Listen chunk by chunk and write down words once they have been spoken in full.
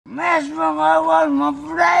Mes mga awal,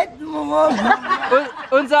 ma-fright mo ko.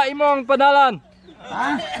 Unsa imong panalan?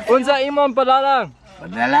 Ha? Unsa imong panalan?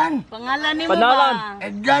 Padalan? Pangalan ni mo Panalan. ba?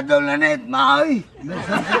 Edgado Lanet, mahoy.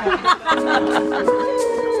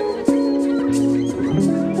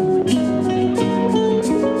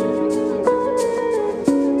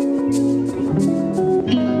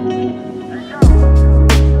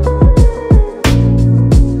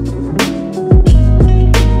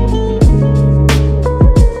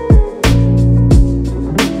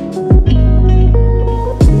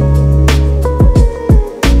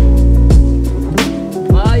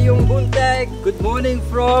 Good morning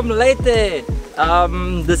from Leyte.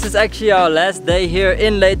 This is actually our last day here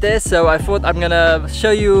in Leyte, so I thought I'm gonna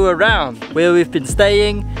show you around where we've been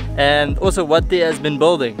staying and also what they has been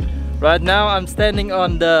building. Right now I'm standing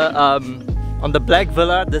on the black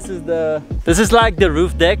villa. This is like the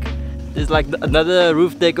roof deck. There's like another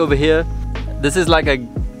roof deck over here. This is like a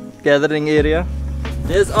gathering area.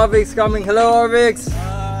 There's Arvix coming. Hello Arvix.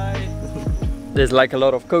 Hi. There's like a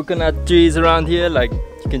lot of coconut trees around here. Like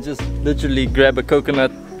you can just literally grab a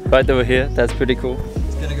coconut right over here. That's pretty cool.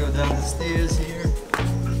 It's gonna go down the stairs here.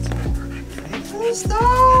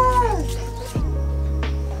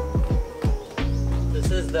 This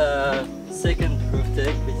is the second roof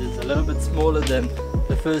deck, which is a little bit smaller than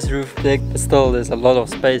the first roof deck, but still there's a lot of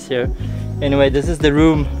space here. Anyway, this is the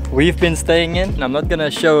room we've been staying in. I'm not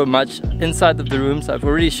gonna show much inside of the rooms. I've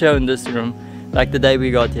already shown this room like the day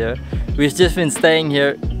we got here. We've just been staying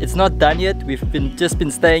here. It's not done yet. We've just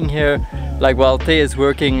been staying here like while Tay is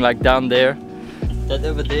working like down there. That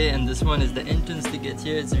over there, and this one is the entrance to get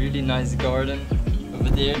here. It's a really nice garden. Over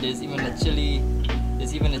there, there's even a chili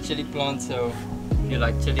plant, so if you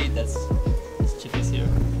like chili, there's chilies here.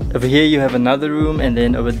 Over here you have another room, and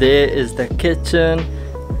then over there is the kitchen,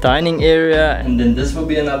 dining area, and then this will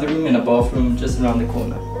be another room and a bathroom just around the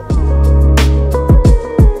corner.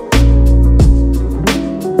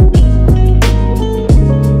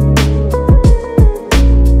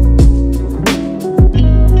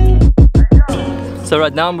 So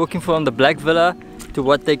right now I'm walking from the black villa to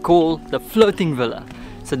what they call the floating villa.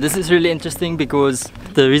 So this is really interesting because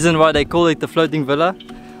the reason why they call it the floating villa,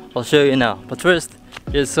 I'll show you now. But first,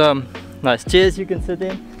 here's some nice chairs you can sit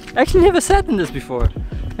in. I actually never sat in this before.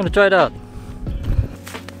 I'm gonna try it out.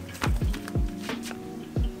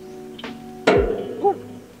 Ooh.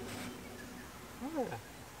 Oh,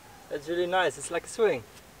 that's really nice. It's like a swing.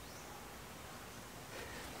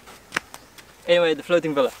 Anyway, the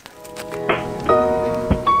floating villa.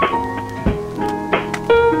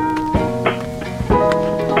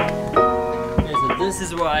 This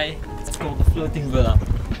is why it's called the floating villa,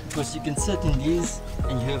 because you can sit in these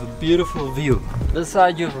and you have a beautiful view. This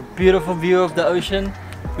side you have a beautiful view of the ocean.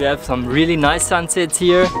 We have some really nice sunsets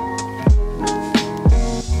here.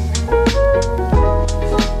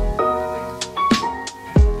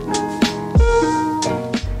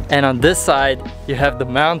 And on this side you have the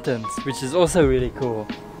mountains, which is also really cool.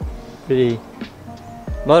 Really,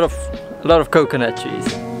 a lot of coconut trees.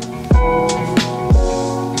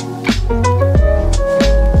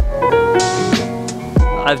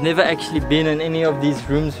 I've never actually been in any of these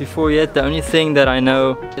rooms before yet. The only thing that I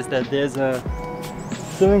know is that there's a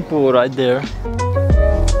swimming pool right there.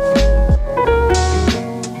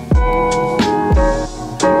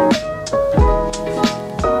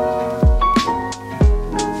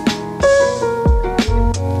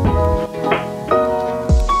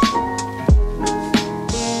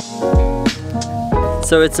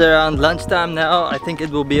 So it's around lunchtime now. I think it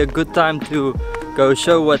will be a good time to go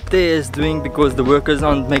show what Tay is doing because the workers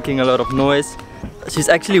aren't making a lot of noise. She's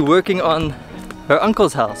actually working on her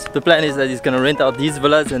uncle's house. The plan is that he's gonna rent out these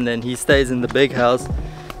villas and then he stays in the big house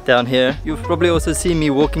down here. You've probably also seen me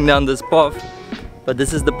walking down this path, but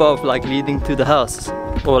this is the path like leading to the house,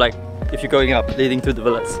 or like if you're going up, leading to the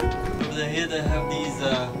villas. Over here they have these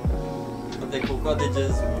what they call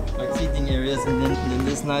cottages, like seating areas, and then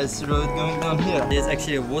this nice road going down here. There's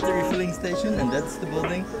actually a water refilling station, and that's the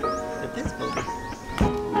building that is building.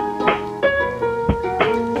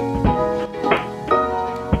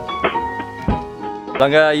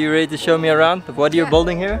 Langa, are you ready to show me around? What are you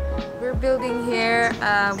building here? We're building here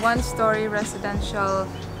a one-story residential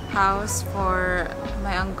house for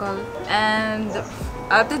my uncle, and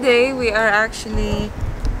today we are actually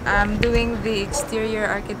doing the exterior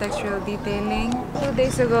architectural detailing. 2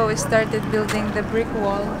 days ago we started building the brick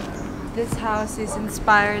wall. This house is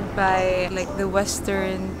inspired by like the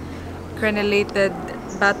western crenelated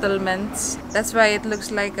battlements. That's why it looks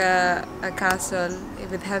like a castle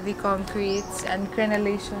with heavy concretes and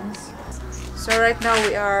crenellations. So right now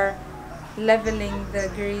we are leveling the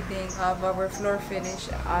grading of our floor finish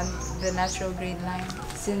on the natural grade line.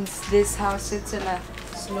 Since this house sits on a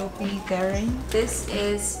slopey terrain, this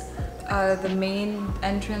is the main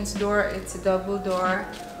entrance door. It's a double door,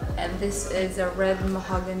 and this is a red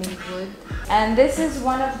mahogany wood. And this is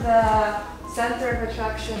one of the center of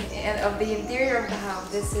attraction of the interior of the house.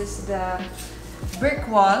 This is the brick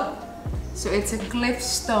wall. So it's a cliff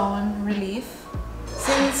stone relief.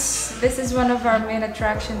 Since this is one of our main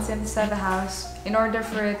attractions inside the house, in order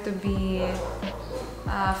for it to be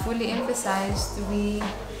fully emphasized, we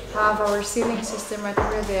have our ceiling system right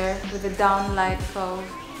over there with a downlight cove,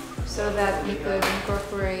 so that we could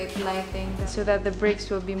incorporate lighting so that the bricks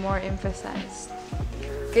will be more emphasized.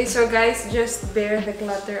 Okay, so guys, just bear the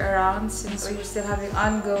clutter around since we're still having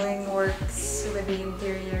ongoing works with the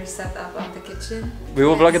interior setup of the kitchen. We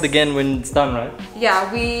will vlog it again when it's done, right? Yeah,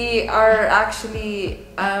 we are actually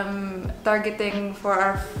targeting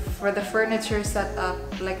for the furniture setup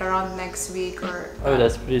like around next week or. Oh,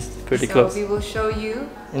 that's pretty so close. We will show you.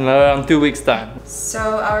 In around 2 weeks' time.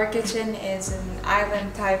 So our kitchen is an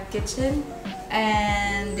island type kitchen,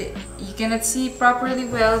 and you cannot see properly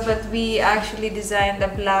well, but we actually designed a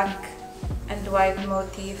black and white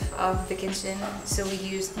motif of the kitchen. So we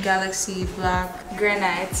used galaxy black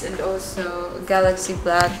granites and also galaxy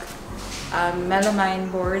black melamine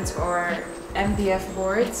boards or MDF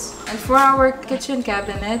boards. And for our kitchen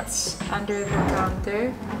cabinets under the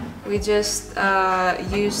counter, we just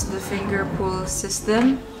used the finger pull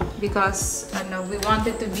system because we want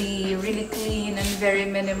it to be really clean and very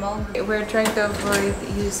minimal. We're trying to avoid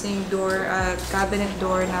using cabinet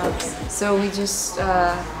door knobs, so we just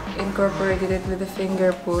incorporated it with the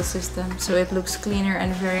finger pull system, so it looks cleaner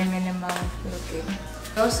and very minimal looking.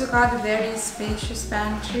 We also got a very spacious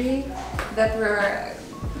pantry that we're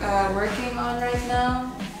working on right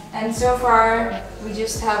now. And so far, we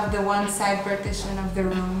just have the one side partition of the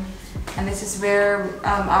room, and this is where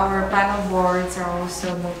our panel boards are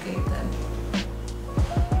also located.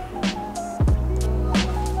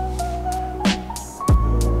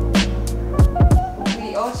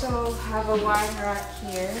 We also have a wine rack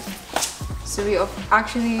here. So we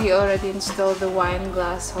actually already installed the wine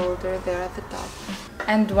glass holder there at the top,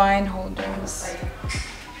 and wine holders.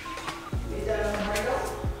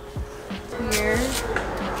 Here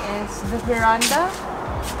is the veranda,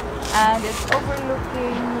 and it's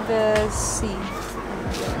overlooking the sea.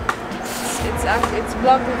 It's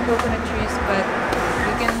blocked with coconut trees, but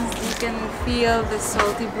you can feel the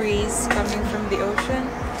salty breeze coming from the ocean.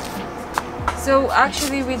 So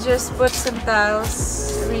actually, we just put some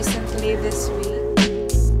tiles recently this week.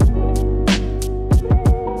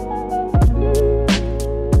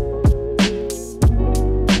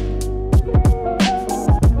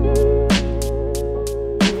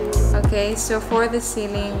 Okay, so for the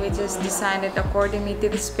ceiling, we just designed it accordingly to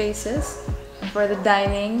the spaces for the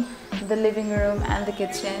dining, the living room, and the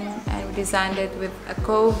kitchen, and we designed it with a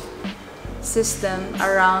cove system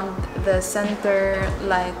around the center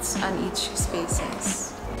lights on each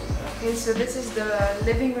spaces. Okay, so this is the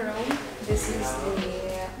living room. This is the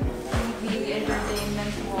TV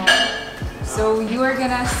entertainment wall. So you are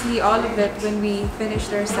gonna see all of it when we finish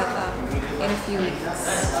their setup in a few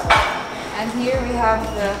weeks. And here we have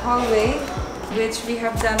the hallway, which we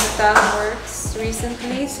have done the tile works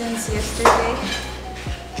recently, since yesterday.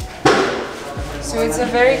 So it's a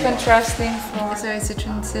very contrasting floor. So it's a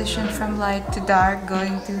transition from light to dark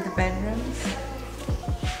going to the bedrooms.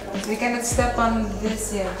 We cannot step on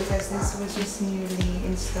this yet because this was just newly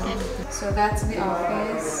installed. So that's the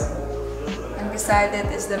office. And beside it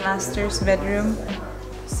is the master's bedroom.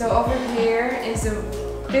 So over here is a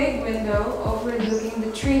big window overlooking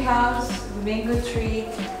the tree house, the mango tree,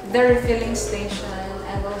 the refilling station,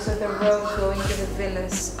 and also the road going to the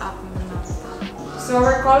villas up in the mountain. So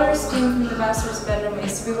our color scheme in the master's bedroom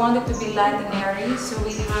is we want it to be light and airy. So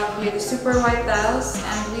we have here the super white tiles,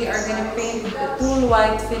 and we are gonna paint a tool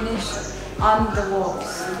white finish on the walls.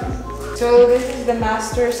 So this is the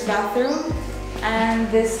master's bathroom, and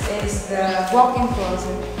this is the walk-in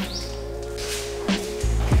closet.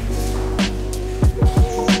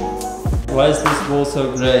 Why is this wall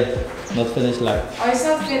so grey? Not finished like? Oh, it's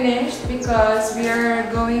not finished because we are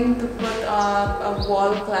going to put up a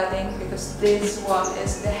wall cladding, because this wall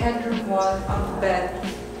is the headroom wall of the bed.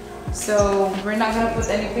 So we're not going to put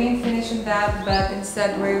any paint finish in that, but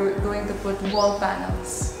instead we're going to put wall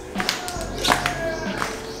panels.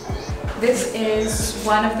 This is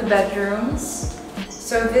one of the bedrooms.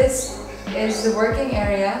 So this is the working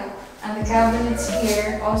area. And the cabinets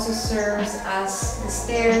here also serves as the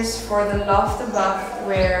stairs for the loft above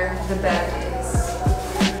where the bed is.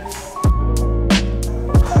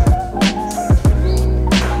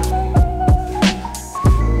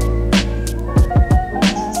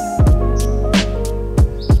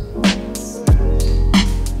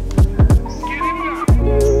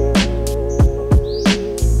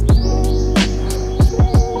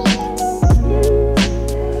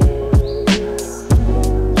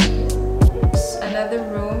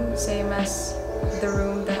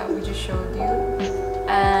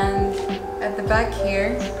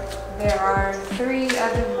 here, there are 3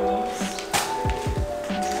 other rooms.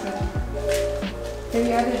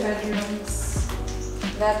 3 other bedrooms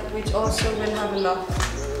which also will have a loft.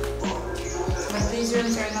 But these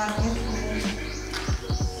rooms are not yet finished.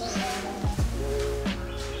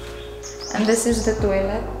 And this is the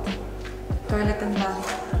toilet and bath.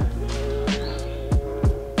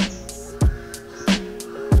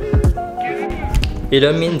 You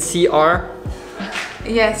don't mean CR?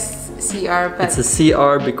 Yes, CR, but It's a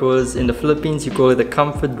CR because in the Philippines you call it a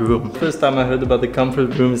comfort room. First time I heard about the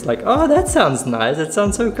comfort room, it's like, oh, that sounds nice. It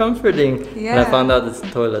sounds so comforting. Yeah. And I found out it's a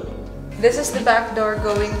toilet. this is the back door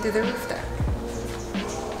going to the roof deck.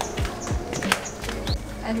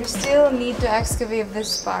 And we still need to excavate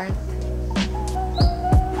this part.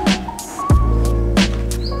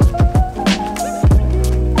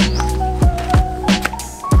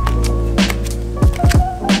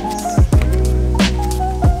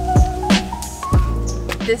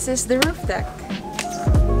 This is the roof deck.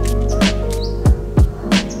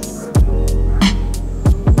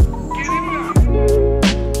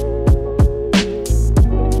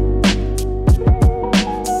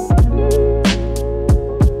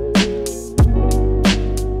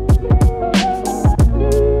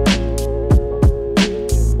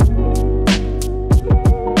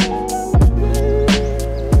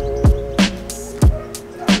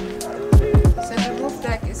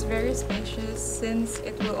 Since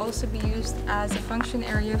it will also be used as a function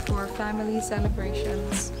area for family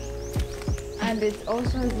celebrations. And it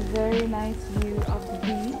also has a very nice view of the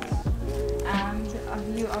beach and a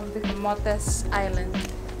view of the Camotes Island.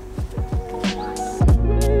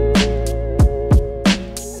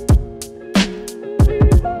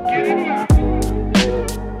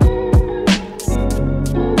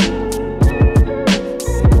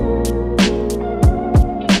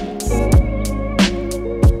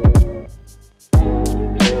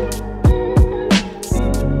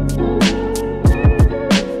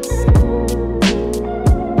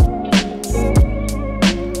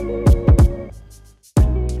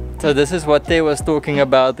 So this is what they was talking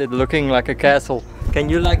about, it looking like a castle. Can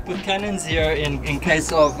you like put cannons here in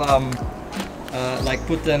case of like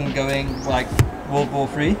Putin going like World War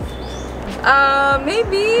III?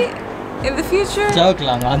 Maybe in the future. Joke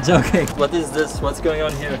lang, I'm joking. What is this? What's going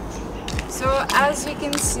on here? So as you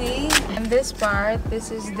can see in this part, this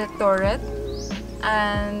is the turret,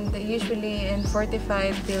 and usually in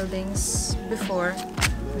fortified buildings before,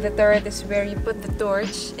 the turret is where you put the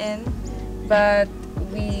torch in, but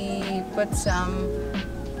we put some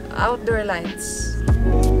outdoor lights.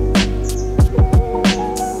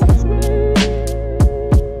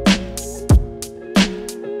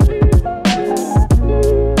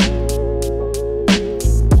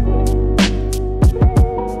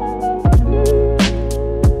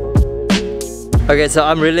 Okay, so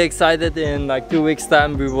I'm really excited. In like 2 weeks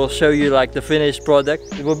time we will show you like the finished product.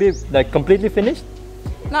 It will be like completely finished?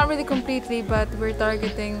 Not really completely, but we're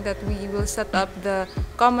targeting that we will set up the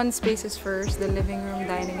common spaces first, the living room,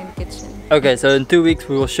 dining and kitchen. Okay, so in 2 weeks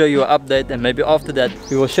we will show you an update, and maybe after that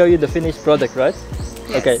we will show you the finished product, right?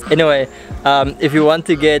 Yes. Okay, anyway, if you want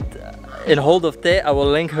to get in hold of Tay, I will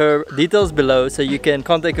link her details below so you can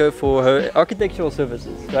contact her for her architectural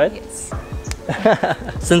services, right? Yes.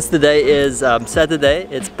 Since today is Saturday,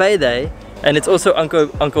 it's payday, and it's also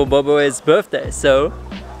Uncle Bobo's birthday, so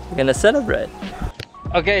we're gonna celebrate.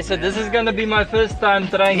 Okay, so this is gonna be my first time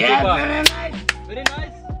trying Yeah, tuba. very nice. Very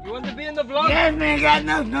nice. You want to be in the vlog? Yes, my God,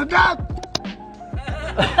 no doubt.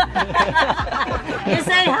 You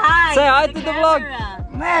say hi. Say hi to the vlog.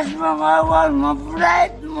 Mas mga wal,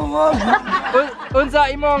 ma-fried mo.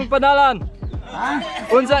 Unsa imong panalan? Ha?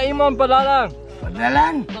 Unsa imong panalan?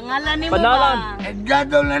 Padalan. Pangalan ni mo Panalan. ba?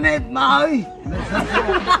 Edgado Lanet, mahoy.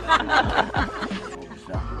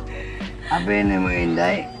 Abi ni mo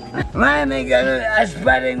Inday. May ganun,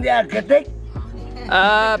 aspiring the architect.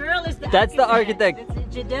 Girl is the That's the architect. It's a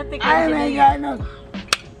genetic Ay, may engineer. ganun.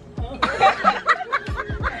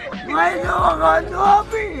 May duwag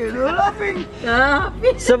laping.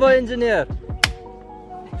 Civil engineer.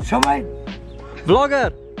 Sabay,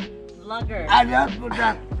 Vlogger. Vlogger. adat po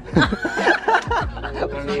dat.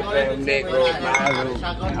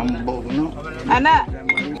 Ana.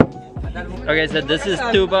 Okay, so this is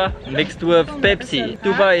tuba mixed with Pepsi.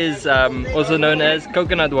 Tuba is also known as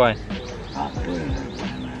coconut wine.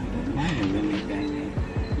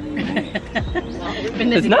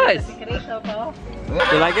 It's nice.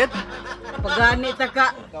 You like it? Pagani ta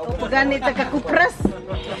ka kupras.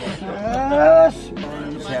 Yes.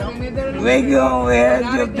 We have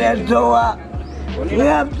to tell Joa. We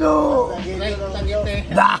have to.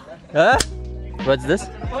 Da. Huh? What's this?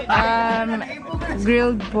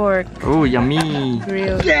 Grilled pork. Oh, yummy.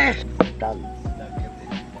 Grilled. Yes!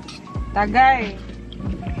 Tagay.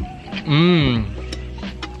 Mmm.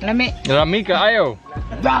 Lami. Rami kaayo.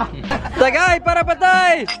 Da! Tagay para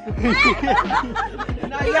patay.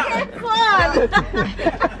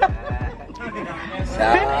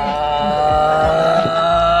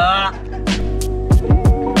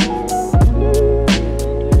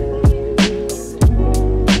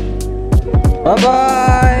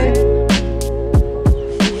 Bye-bye.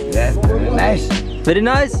 Yeah, very nice. Very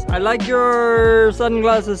nice. I like your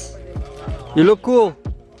sunglasses. You look cool.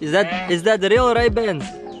 Is that the real Ray-Bans?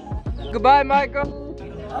 Goodbye, Michael.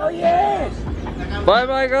 Oh yes! Bye,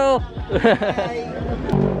 Michael.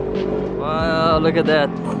 Wow, look at that.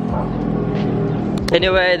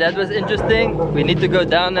 Anyway, that was interesting. We need to go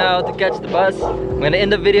down now to catch the bus. I'm gonna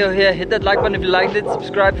end the video here. Hit that like button if you liked it.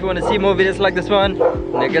 Subscribe if you want to see more videos like this one.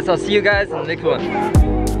 And I guess I'll see you guys in the next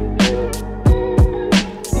one.